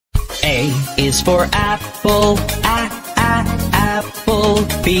A is for apple, apple.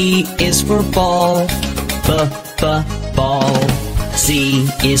 B is for ball, ball. C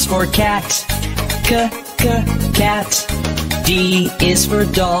is for cat, cat. D is for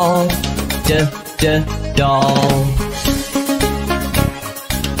doll, doll.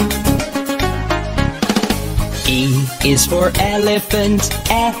 E is for elephant,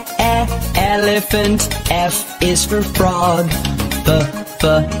 elephant. F is for frog,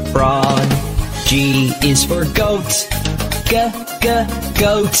 frog. G is for goat,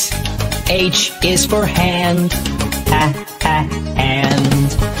 goat. H is for hand,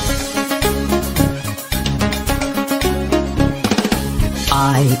 hand.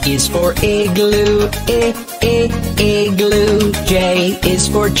 I is for igloo, igloo. J is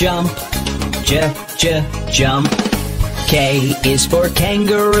for jump, jump. K is for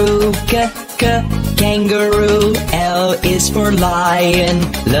kangaroo, kangaroo. L is for lion,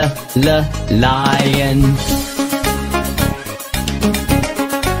 lion.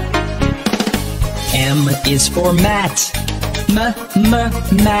 M is for mat,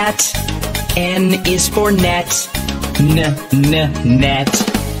 mat. N is for net, net.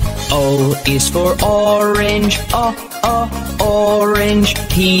 O is for orange, orange.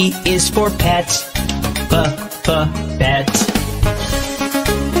 P is for pet, pet.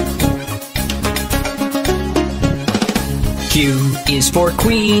 Q is for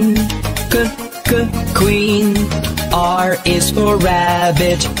queen, queen. R is for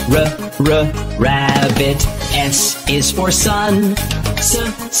rabbit, rabbit. S is for sun,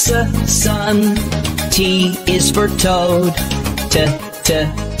 sun. T is for toad,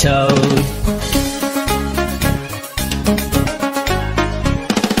 toad.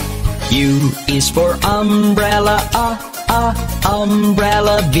 U is for umbrella,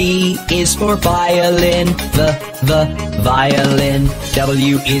 umbrella. V is for violin, the violin.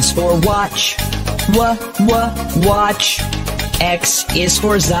 W is for watch, watch. X is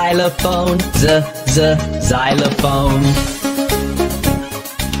for xylophone, xylophone.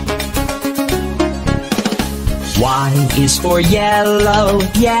 Y is for yellow,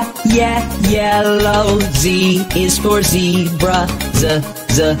 yellow. Z is for zebra,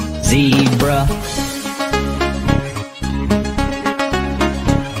 zebra.